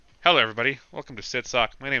Hello, everybody. Welcome to Sit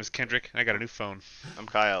Sock. My name is Kendrick, and I got a new phone. I'm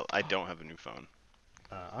Kyle. I don't have a new phone.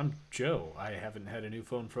 I'm Joe. I haven't had a new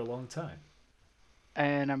phone for a long time.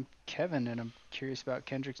 And I'm Kevin, and I'm curious about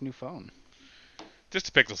Kendrick's new phone. Just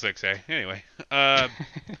a Pixel 6a. Anyway, uh,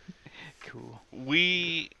 Cool.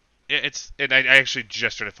 we I actually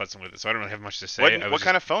just started futzing with it, so I don't really have much to say. I was What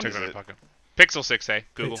kind just of phone took is it out of it? my pocket. Pixel 6a.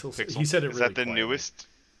 Google Pixel. Pixel. He said it Is really that the quietly. newest?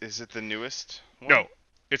 Is it the newest one? No,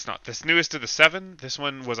 it's not. This newest of the seven. This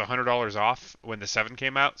one was $100 off when the 7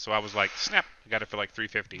 came out, so I was like, snap! I got it for like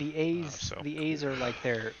 350. The A's, So the A's are like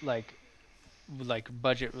their like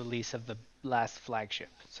budget release of the last flagship.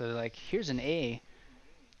 So they're like, here's an A.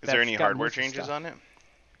 Is there that's any got hardware most of the changes stuff. on it?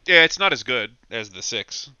 yeah, it's not as good as the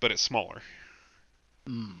 6, but it's smaller.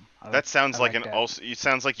 That sounds I like like an that. also. It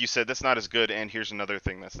sounds like you said that's not as good, and here's another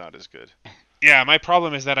thing that's not as good. Yeah, my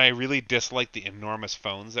problem is that I really dislike the enormous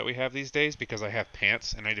phones that we have these days because I have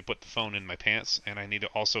pants and I need to put the phone in my pants and I need to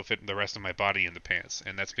also fit the rest of my body in the pants,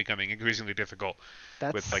 and that's becoming increasingly difficult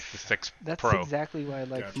with like the 6 That's Pro. exactly why I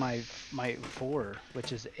like Gotcha. my 4,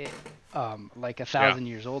 which is like a Yeah. thousand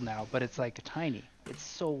years old now, but it's like tiny. It's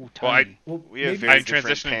so Well, tiny. Well, We have maybe very I'm different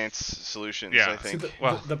transitioning- pants solutions. Yeah. I See, think.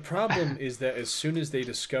 Well- the problem is that as soon as they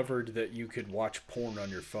discovered that you could watch porn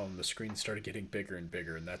on your phone, the screen started getting bigger and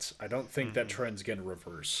bigger, and I don't think that trend's going to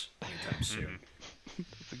reverse anytime soon.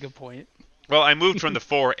 That's a good point. Well, I moved from the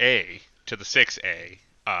 4A to the 6A.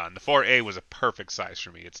 And the 4A was a perfect size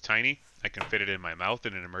for me. It's tiny. I can fit it in my mouth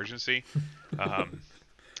in an emergency. Um,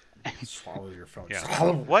 Swallow your phone. Yeah.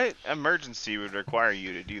 Swallow. What emergency would require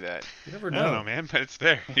you to do that? You never I know. don't know, man, but it's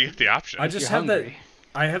there. You get the option. I just You're have that. hungry.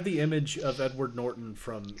 I have the image of Edward Norton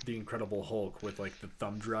from The Incredible Hulk with like the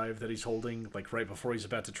thumb drive that he's holding, like right before he's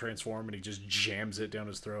about to transform, and he just jams it down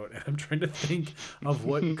his throat. And I'm trying to think of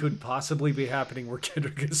what could possibly be happening where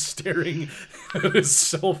Kendrick is staring at his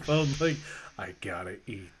cell phone, like, I gotta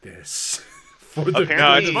eat this for the Apparently-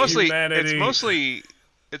 No, good it's of mostly humanity.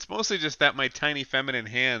 it's mostly just that my tiny feminine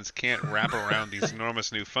hands can't wrap around these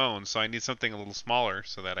enormous new phones, so I need something a little smaller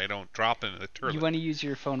so that I don't drop into the toilet. You want to use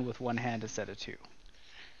your phone with one hand instead of two.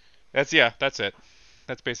 That's it.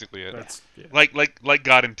 That's basically it. That's yeah. Like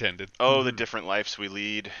God intended. Oh, the different lives we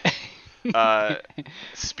lead.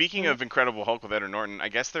 Speaking of Incredible Hulk with Edward Norton, I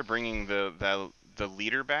guess they're bringing the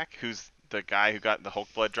leader back, who's the guy who got the Hulk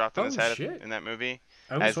blood dropped on Oh, his head shit. in that movie,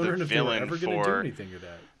 I was as the wondering if they were villain ever going to do for anything to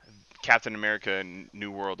that. Captain America and New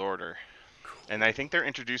World Order. And I think they're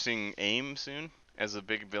introducing AIM soon as a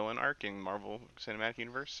big villain arc in Marvel Cinematic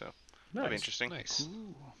Universe, so that'll be Nice. interesting. Nice.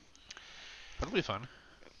 Ooh. That'll be fun.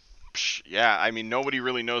 Yeah, I mean, nobody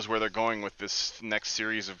really knows where they're going with this next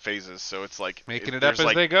series of phases, so it's like Making it up there's as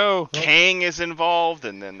like they go. Kang is involved,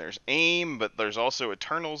 and then there's AIM, but there's also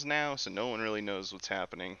Eternals now, so no one really knows what's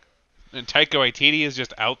happening. And Taika Waititi is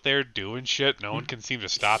just out there doing shit. No one can seem to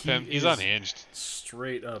stop him. He He's is unhinged.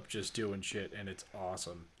 Straight up just doing shit, and it's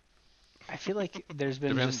awesome. I feel like there's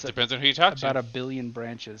been Depends just on who you talk about to. a billion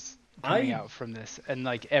branches coming I- out from this, and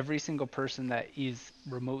like every single person that is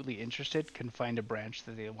remotely interested can find a branch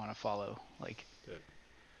that they want to follow. Like,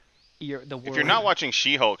 the world. If you're not watching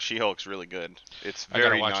She-Hulk, She-Hulk's really good. It's I gotta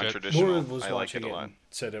very watch it. non-traditional. Laura was I like watching it a it lot. and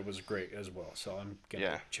said it was great as well, so I'm gonna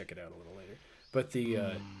Yeah. check it out a little later. But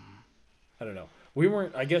I don't know. We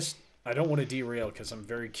weren't. I guess I don't want to derail because I'm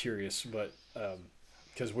very curious, but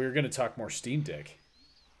because we were gonna talk more Steam Deck.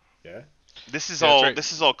 Yeah, This is Yeah, that's all. right.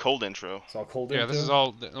 This is all cold intro. it's all cold. Yeah, into. this is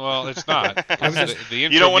all. Well, it's not. was just- The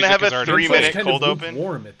intro You don't wanna music have is a already 3-minute It's played. kind of cold open?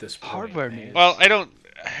 lukewarm at this point. Hardware man. news. Well, I don't.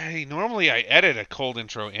 Normally I edit a cold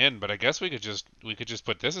intro in, but I guess we could just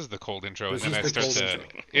put this as the cold intro, This and then I is the start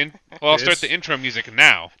cold the Well, I'll start This- the intro music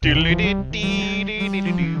now.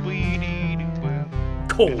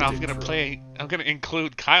 Cold. And I'm gonna intro. I'm gonna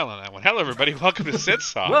include Kyle on that one. Hello, everybody. Welcome to Sit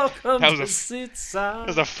Song. Welcome That was to a- Sit That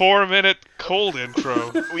was a 4-minute cold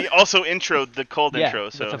intro. We also introed the cold Yeah, intro,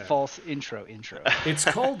 so that's a false intro. It's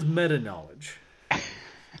called meta knowledge.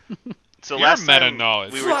 so Your last time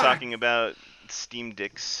meta-knowledge. we were Fuck. talking about Steam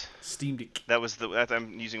Dicks. Steam Deck.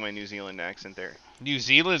 I'm using my New Zealand accent there. New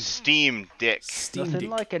Zealand. Steam Dick. Steam Nothing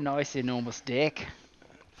Deck. like a nice enormous dick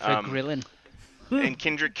for Um, grilling. And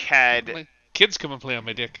Kendrick had My kids come and play on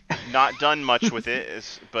my dick. not done much with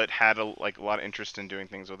it, but had a lot of interest in doing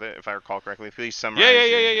things with it, if I recall correctly. Please summarize. Yeah.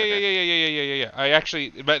 Okay. I actually,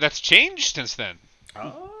 but that's changed since then.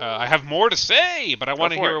 Oh. I have more to say, but I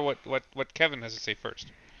want to for hear it. what Kevin has to say first.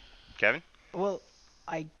 Kevin? Well,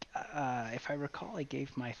 if I recall, I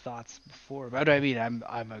gave my thoughts before, but I mean,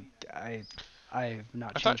 I've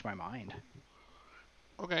not I changed my mind.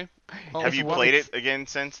 Okay. Have you played it again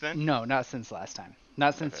since then? No, not since last time.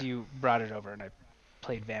 Not since you brought it over and I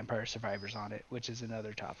played Vampire Survivors on it, which is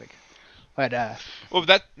another topic. But Well,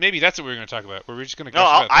 maybe that's what we were going to talk about. Were we just going to No,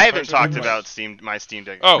 gush about I Vampire haven't talked Survivor? about my Steam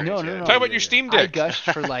Deck Oh. experience no, yet. no. Talk about yeah, your yeah. Steam I Deck. gushed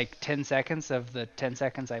for like 10 seconds of the 10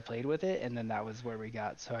 seconds I played with it, and then that was where we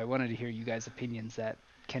got. So I wanted to hear you guys' opinions that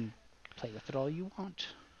can play with it all you want.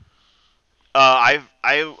 I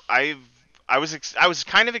was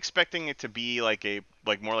kind of expecting it to be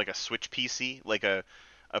more like a Switch PC, like a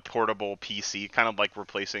portable PC, kind of like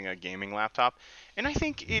replacing a gaming laptop, and I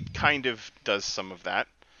think it kind of does some of that.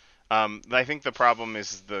 I think the problem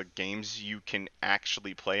is the games you can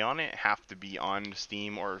actually play on it have to be on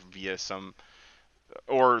Steam or via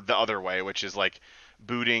or the other way, which is like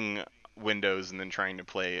booting Windows and then trying to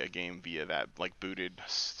play a game via that like booted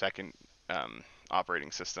second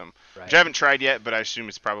operating system, which I Right. haven't tried yet, but I assume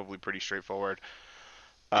it's probably pretty straightforward.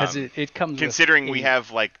 Because it comes Considering with we a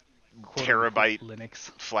have like quote-unquote terabyte Linux.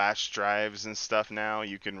 flash drives and stuff now,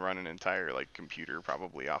 you can run an entire like computer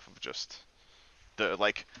probably off of just the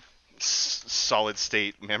like solid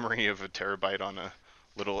state memory of a terabyte on a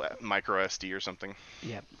little micro SD or something.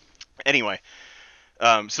 Yep. Anyway,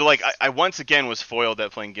 so like I once again was foiled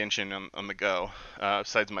at playing Genshin on the go,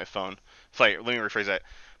 besides my phone. Let me rephrase that.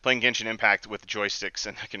 Playing Genshin Impact with joysticks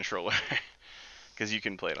and a controller, because you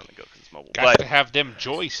can play it on the go because it's mobile. Got But to have them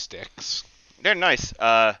joysticks. they're nice.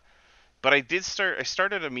 But I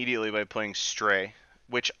started immediately by playing Stray,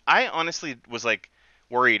 which I honestly was like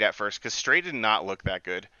worried at first because Stray did not look that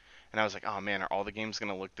good, and I was like, oh man, are all the games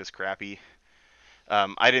gonna look this crappy?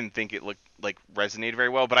 I didn't think it looked like resonated very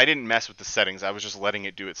well, but I didn't mess with the settings. I was just letting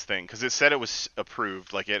it do its thing because it said it was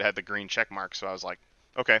approved, like it had the green check mark. So I was like,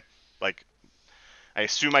 okay, like I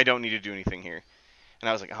assume I don't need to do anything here. And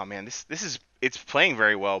I was like, oh man, this is it's playing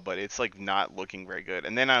very well, but it's like not looking very good.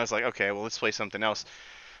 And then I was like, okay, well let's play something else.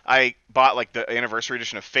 I bought like the anniversary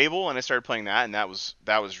edition of Fable, and I started playing that, and that was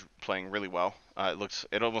playing really well.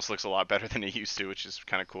 It almost looks a lot better than it used to, which is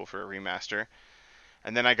kind of cool for a remaster.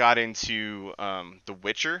 And then I got into The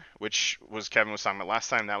Witcher, which was Kevin was talking about last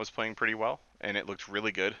time. That was playing pretty well, and it looked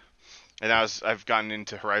really good. And I've gotten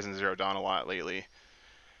into Horizon Zero Dawn a lot lately,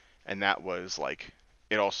 and that was like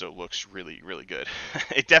it also looks really really good.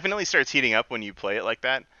 It definitely starts heating up when you play it like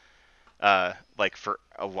that, like for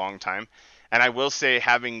a long time. And I will say,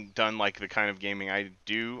 having done like the kind of gaming I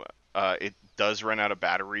do, it does run out of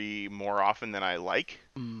battery more often than I like.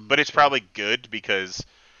 But it's probably good because,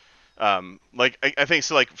 like I think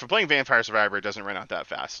so. Like for playing Vampire Survivor, it doesn't run out that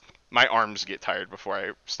fast. My arms get tired before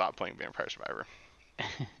I stop playing Vampire Survivor.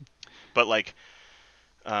 But like,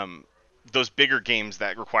 those bigger games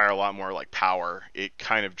that require a lot more like power, it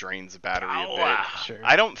kind of drains the battery a bit. Sure.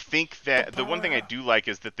 I don't think that the one thing I do like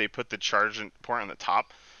is that they put the charge port on the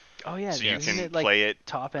top. Oh yeah, So you isn't can it like play it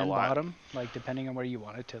top a and lot. bottom, like depending on where you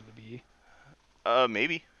want it to be.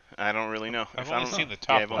 Maybe. I don't really know. I've If I only don't- seen the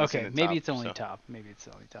top yeah, I've one. only Okay, seen the maybe top, it's only so. top. Maybe it's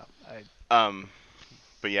only top.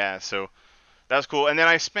 But yeah, so that was cool. And then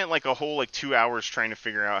I spent like a whole like 2 hours trying to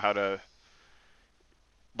figure out how to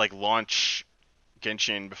like launch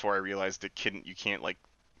Genshin before I realized you can't like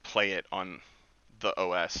play it on the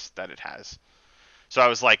OS that it has. So I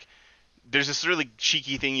was like, there's this really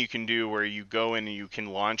cheeky thing you can do where you go in and you can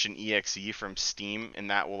launch an exe from Steam,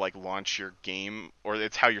 and that will like launch your game, or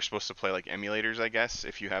it's how you're supposed to play like emulators, I guess.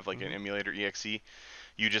 If you have like an emulator exe,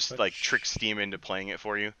 you just like trick Steam into playing it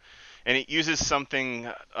for you. And it uses something.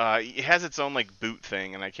 It has its own like boot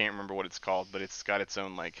thing, and I can't remember what it's called, but it's got its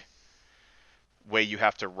own like way you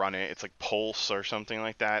have to run it. It's like Pulse or something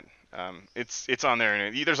like that. It's on there,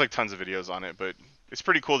 and there's like tons of videos on it, but it's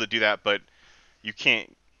pretty cool to do that. But you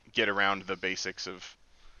can't get around the basics of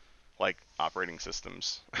like operating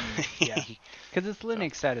systems. Yeah, because it's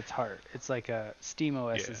Linux at its heart. It's like a Steam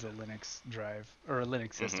OS Yeah. is a Linux drive or a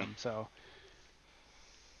Linux system. So,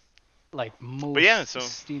 like most yeah, so-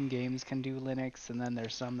 Steam games can do Linux, and then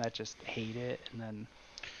there's some that just hate it, and then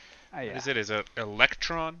What is it? Is it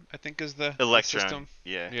Electron? I think is the Electron. system.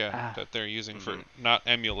 Yeah. Yeah, that they're using for not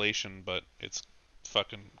emulation, but it's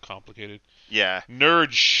fucking complicated. Yeah.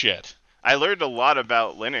 Nerd shit. I learned a lot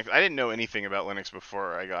about Linux. I didn't know anything about Linux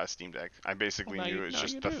before I got a Steam Deck. I basically Well, now knew you- it was now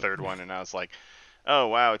just you the do. third one, and I was like, oh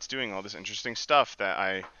wow, it's doing all this interesting stuff that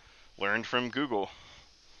I learned from Google.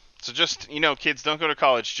 So just, kids, don't go to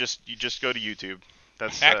college. You just go to YouTube.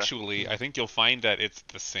 That's Actually, I think you'll find that it's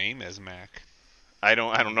the same as Mac. I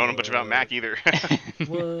don't know much about Mac either.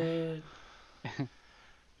 What?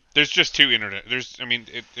 There's just two internet.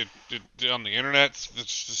 It on the internet,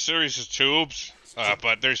 it's a series of tubes,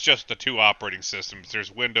 but there's just the two operating systems.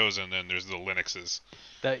 There's Windows and then there's the Linuxes.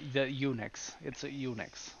 the Unix. It's a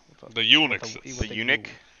Unix. The Unixes. The Unic?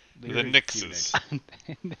 The You're Nixes.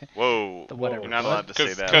 Whoa. The whatever. You're not allowed to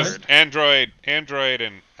say that Because word. Android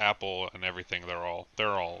and Apple and everything, they're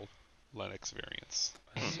all Linux variants.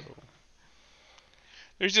 So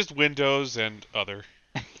there's just Windows and other.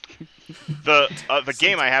 The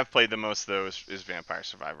game I have played the most though is Vampire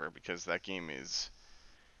Survivor, because that game is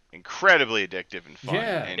incredibly addictive and fun.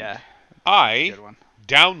 Yeah. And Yeah. I Good one.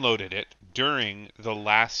 downloaded it during the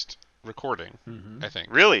last recording, I think.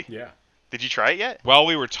 Really? Yeah. Did you try it yet? While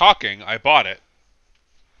we were talking, I bought it,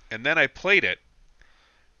 and then I played it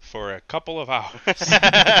for a couple of hours.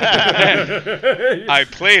 I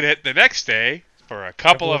played it the next day for a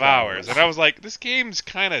couple of hours, and I was like, this game's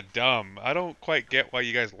kind of dumb. I don't quite get why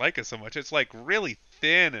you guys like it so much. It's like really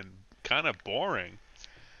thin and kind of boring.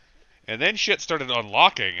 And then shit started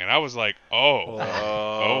unlocking, and I was like, oh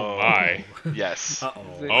my. Yes.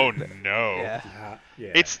 Uh-oh. Oh no. Yeah.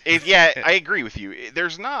 Yeah. I agree with you.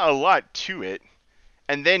 There's not a lot to it,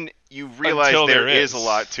 and then you realize Until there there is a is.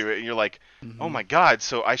 lot to it, and you're like, oh my god,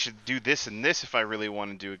 so I should do this and this if I really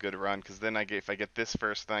want to do a good run, because then if I get this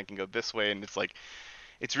first, then I can go this way, and it's like,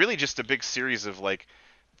 it's really just a big series of like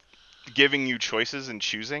giving you choices and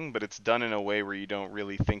choosing, but it's done in a way where you don't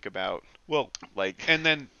really think about Well, like. and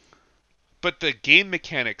then, but the game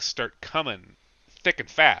mechanics start coming thick and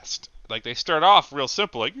fast. Like they start off real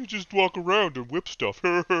simple, like you just walk around and whip stuff,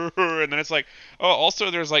 and then it's like, oh, also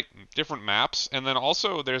there's like different maps, and then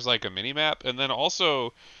also there's like a mini map, and then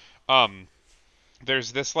also,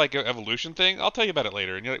 there's this like evolution thing. I'll tell you about it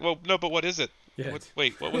later, and you're like, well, no, but what is it? Yeah.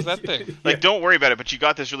 Wait, what was that thing? Like, don't worry about it, but you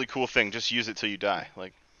got this really cool thing. Just use it till you die.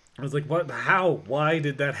 Like, I was like, what? How? Why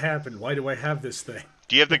did that happen? Why do I have this thing?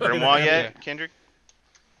 do you have the Why did Grimoire I yet, have it? Kendrick?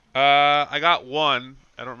 I got one.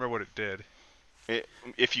 I don't remember what it did.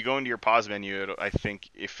 If you go into your pause menu, I think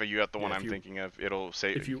if you got the one Yeah, if I'm you- thinking of, it'll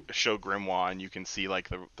say if you- show Grimoire, and you can see like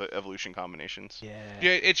the evolution combinations. Yeah.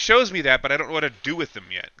 Yeah, it shows me that, but I don't know what to do with them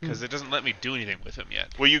yet because it doesn't let me do anything with them yet.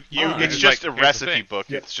 Well, you Ah, it's it's just like, a here's the recipe thing. book.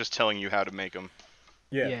 Yeah. It's just telling you how to make them.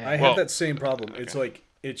 Yeah, Yeah. I have Well, that same problem. It's like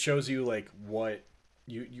it shows you like what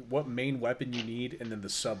you what main weapon you need, and then the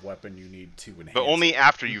sub weapon you need to enhance. But only it.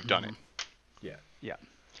 after you've done it. Yeah. Yeah.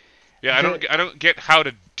 Yeah, I don't get how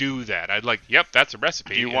to do that. I'd like, yep, that's a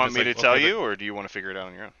recipe. Do you and want it's me like, to tell okay, you, or do you want to figure it out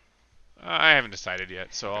on your own? but I haven't decided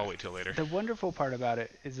yet, so I'll wait till later. The wonderful part about it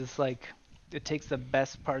is it's like it takes the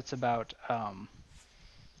best parts about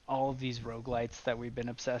all of these roguelites that we've been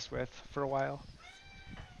obsessed with for a while,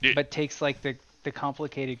 Yeah. but takes like the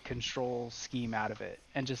complicated control scheme out of it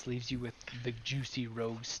and just leaves you with the juicy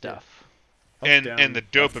rogue stuff. Up, and down, the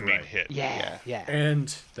left, dopamine right. hit. Yeah. And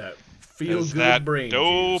that feel There's good that brain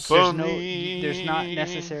dope- juice. There's not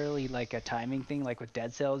necessarily like a timing thing like with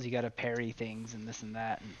Dead Cells. You got to parry things and this and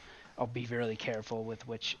that, and I'll be really careful with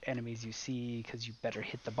which enemies you see because you better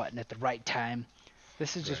hit the button at the right time.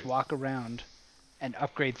 This is just Right. walk around and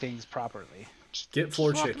upgrade things properly. Get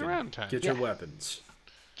floor walking chicken. around time. Get your weapons.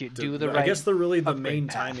 Do the I right. guess the upgrade main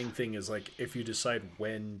path. timing thing is like if you decide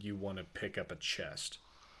when you want to pick up a chest.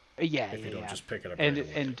 Yeah, If yeah, you don't yeah. just pick it up and right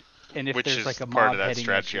away. and if Which there's is like a part mob of that heading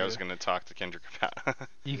strategy at I you, was going to talk to Kendrick about.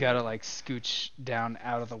 you gotta like scooch down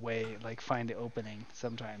out of the way, like find the opening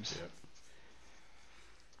sometimes.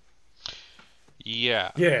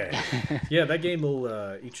 Yeah. Yeah, yeah, that game will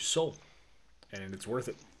eat your soul, and it's worth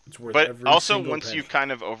it. It's worth But every also, single once penny. you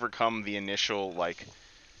kind of overcome the initial like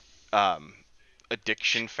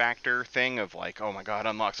addiction factor thing of like, oh my god,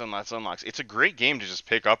 unlocks, it's a great game to just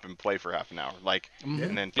pick up and play for half an hour, like,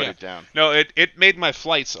 and then put Yeah. it down. No, it made my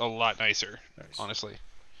flights a lot nicer, Nice. honestly.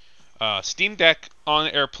 Steam Deck on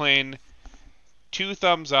airplane, 2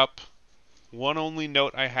 thumbs up. One only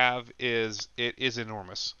note I have is it is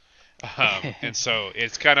enormous. And so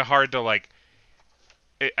it's kind of hard to like.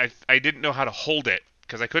 I didn't know how to hold it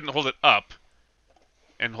because I couldn't hold it up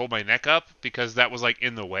and hold my neck up because that was like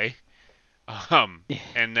in the way.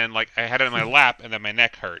 And then like I had it in my lap and then my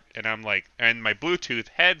neck hurt and I'm like, and my Bluetooth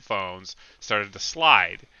headphones started to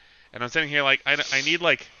slide, and I'm sitting here like I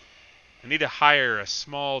need to hire a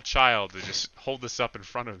small child to just hold this up in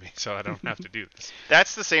front of me so I don't have to do this.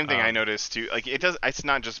 That's the same thing I noticed too. Like, it's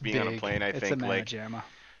not just being on a Big. plane. I It's think a like mamma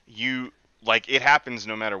you like it happens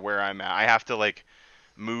no matter where I'm at. I have to like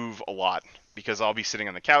move a lot because I'll be sitting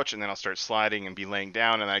on the couch and then I'll start sliding and be laying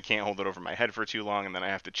down and I can't hold it over my head for too long and then I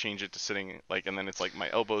have to change it to sitting like, and then it's like my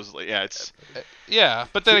elbows like, yeah, it's Yeah,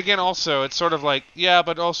 but then again, also it's sort of like, yeah,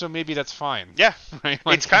 but also maybe that's fine. yeah. Right?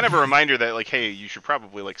 Like, It's kind of a reminder that like, hey, you should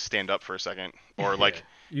probably like stand up for a second or like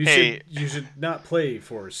You hey, should you should not play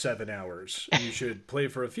for 7 hours. You should play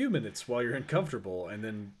for a few minutes while you're uncomfortable, and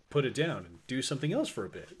then put it down and do something else for a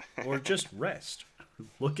bit, or just rest.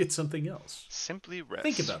 Look at something else. simply rest.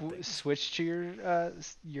 Think about things. Switch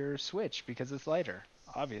to your Switch because it's lighter.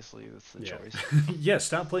 Obviously, that's the Yeah. choice. Yeah,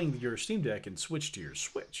 stop playing your Steam Deck and switch to your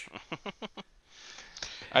Switch.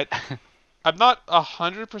 I'm not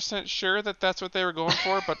 100% sure that that's what they were going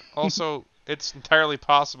for, but also it's entirely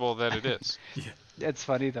possible that it is. It's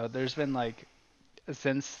funny though. There's been like,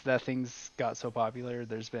 since that thing's got so popular,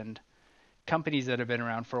 there's been companies that have been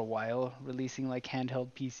around for a while releasing like handheld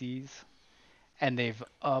PCs, and they've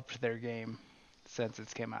upped their game since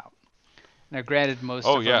it's came out. Now, granted, most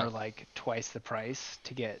Oh, of yeah. them are like twice the price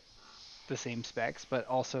to get the same specs, but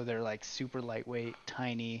also they're like super lightweight,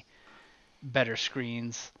 tiny, better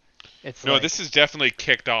screens. It's No, like, this has definitely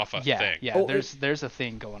kicked off a yeah, thing. yeah. Oh, there's a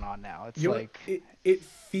thing going on now. It's You know, like it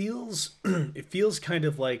feels it feels kind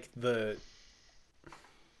of like the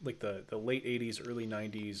late 80s, early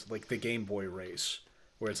 90s, like the Game Boy race,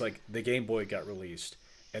 where it's like the Game Boy got released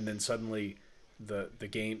and then suddenly the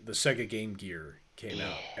Sega Game Gear came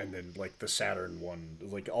out, and then like the Saturn one,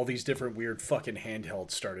 like all these different weird fucking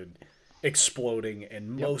handhelds started exploding,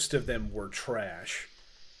 and most of them were trash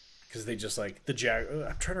because they just like the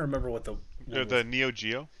I'm trying to remember what the one The was. Neo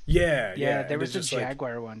Geo. Yeah, yeah, there and was it's a just like,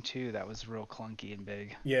 Jaguar one too that was real clunky and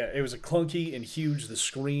big. yeah, it was a clunky and huge. The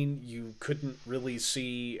screen you couldn't really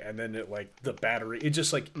see, and then it like the battery. It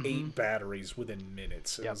just like ate batteries within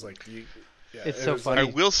minutes. It Yep. was like yeah, It's it so was funny. I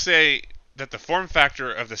will say that the form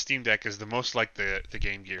factor of the Steam Deck is the most like the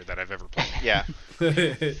Game Gear that I've ever played. Yeah.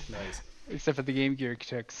 nice. Except for the Game Gear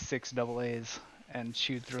took 6 AA's and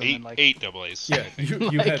chewed through them in like Eight double A's. Yeah, you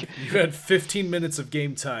Like- had 15 minutes of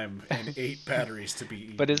game time and 8 batteries to be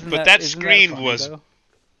eaten. But isn't But that, that isn't screen funny, was- though?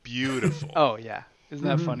 Beautiful. Oh yeah, isn't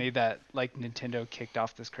that funny that like Nintendo kicked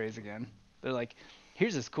off this craze again? They're like,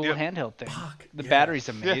 here's this cool Yep. handheld thing. Fuck, The yeah. battery's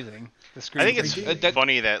amazing. The screen. I think it's That-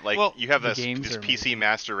 funny that like well, you have the this games are PC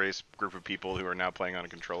master race group of people who are now playing on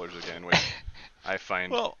controllers again, which I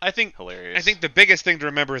find Well, I think hilarious. the biggest thing to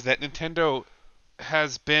remember is that Nintendo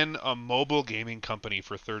has been a mobile gaming company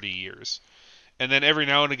for 30 years. And then every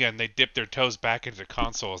now and again they dip their toes back into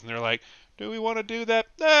consoles and they're like, "Do we want to do that?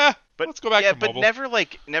 Nah, but let's go back yeah, to mobile."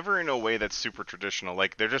 but never in a way that's super traditional.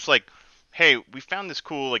 Like they're just like, hey, we found this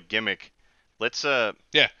cool like gimmick. Let's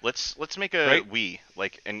Yeah. let's make a Right. Wii,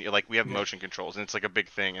 like, and like we have motion controls and it's like a big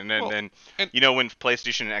thing. And then Well, then and- you know when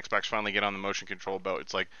PlayStation and Xbox finally get on the motion control boat,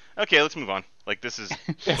 it's like, okay, let's move on. Like this is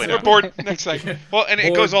played We're out. bored. Next thing. Well, and it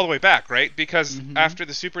Bored. goes all the way back, right? Because after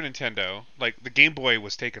the Super Nintendo, like the Game Boy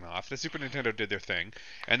was taken off, the Super Nintendo did their thing,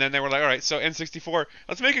 and then they were like, "All right, so N64,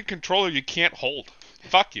 let's make a controller you can't hold.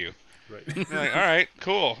 Fuck you." Right. And they're like, "All right,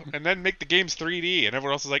 cool," and then make the games 3D, and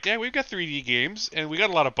everyone else is like, "Yeah, we've got 3D games, and we got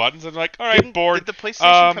a lot of buttons." And they're like, "All right, bored." Did the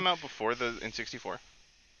PlayStation Um, come out before the N64?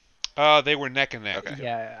 They were neck and neck. Okay.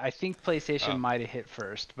 Yeah, I think PlayStation Oh. might have hit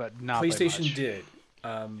first, but not by PlayStation much. did.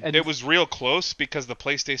 And It was real close because the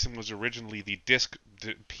PlayStation was originally the disc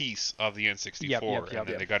piece of the N64, Yep, and then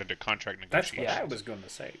yep. they got into contract That's negotiations. what I was going to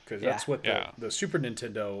say, because Yeah. that's what Yeah. the Super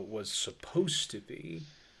Nintendo was supposed to be,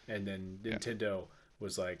 and then Nintendo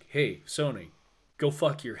was like, "Hey, Sony, go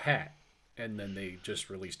fuck your hat," and then they just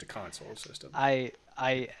released a console system.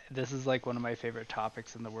 This is like one of my favorite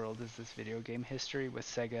topics in the world is this video game history with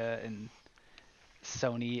Sega and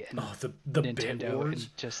Sony and Oh, the Bit Nintendo Wars.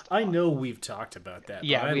 and just I know we've talked about that.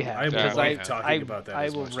 yeah, but we I have. would because like I- talking about that. I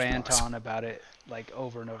as will much as rant possible. on about it like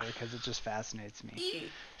over and over because it just fascinates me.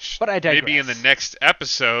 But I digress. Maybe in the next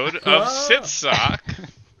episode of Sitsock.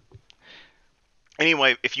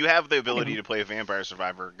 Anyway, if you have the ability to play Vampire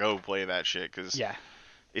Survivor, go play that shit because Yeah,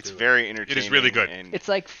 it's very entertaining. really good. And it's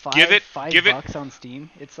like five Give it- $5 on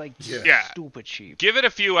Steam. It's like Yeah. stupid cheap. Give it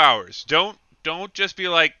a few hours. Don't just be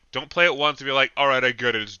like, don't play it once and be like, all right, I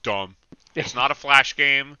get it. It's dumb. It's not a flash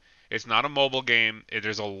game. It's not a mobile game.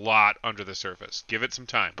 There's a lot under the surface. Give it some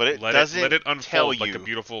time. But it let doesn't let it tell unfold like a you.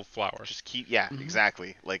 beautiful flower. just keep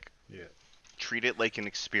exactly like Yeah. treat it like an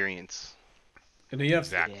experience. And you have,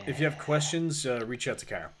 Exactly. if you have questions, reach out to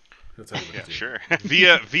Kyle. He'll tell you what to do. Sure.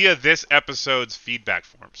 via this episode's feedback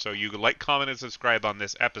form. So you like, comment, and subscribe on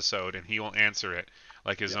this episode, and he will answer it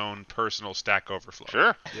like his own personal Stack Overflow.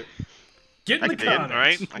 Sure. Get I in the can dig it. comments. All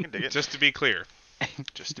right. I can dig it. Just to be clear,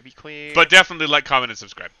 Just to be clear. but definitely like, comment, and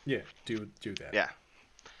subscribe. Yeah, do that. yeah.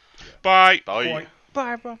 Bye. Bye. Boy.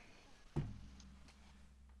 Bye, bro.